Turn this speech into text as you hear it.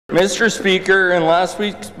Mr. Speaker, in last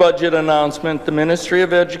week's budget announcement, the Ministry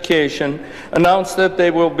of Education announced that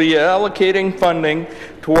they will be allocating funding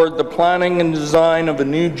toward the planning and design of a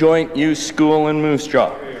new joint-use school in Moose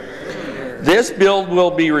Jaw. This build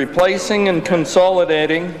will be replacing and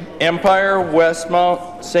consolidating Empire,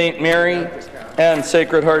 Westmount, St. Mary, and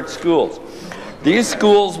Sacred Heart schools. These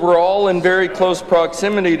schools were all in very close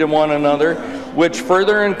proximity to one another, which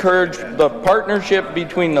further encouraged the partnership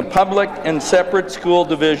between the public and separate school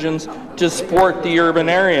divisions to support the urban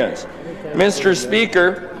areas. Mr.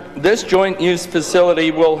 Speaker, this joint-use facility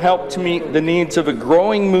will help to meet the needs of a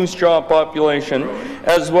growing Moose Jaw population,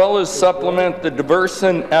 as well as supplement the diverse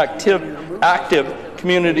and active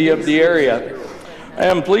community of the area. I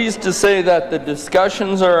am pleased to say that the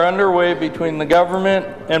discussions are underway between the government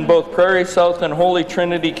and both Prairie South and Holy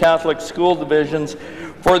Trinity Catholic School divisions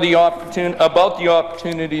for about the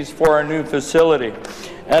opportunities for our new facility.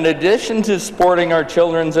 In addition to supporting our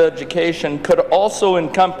children's education, could also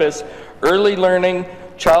encompass early learning,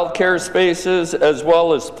 childcare spaces, as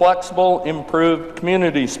well as flexible, improved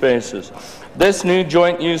community spaces. This new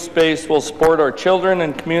joint-use space will support our children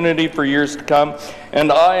and community for years to come,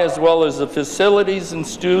 and I, as well as the facilities and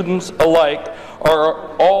students alike,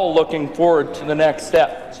 are all looking forward to the next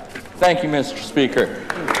steps. Thank you, Mr. Speaker.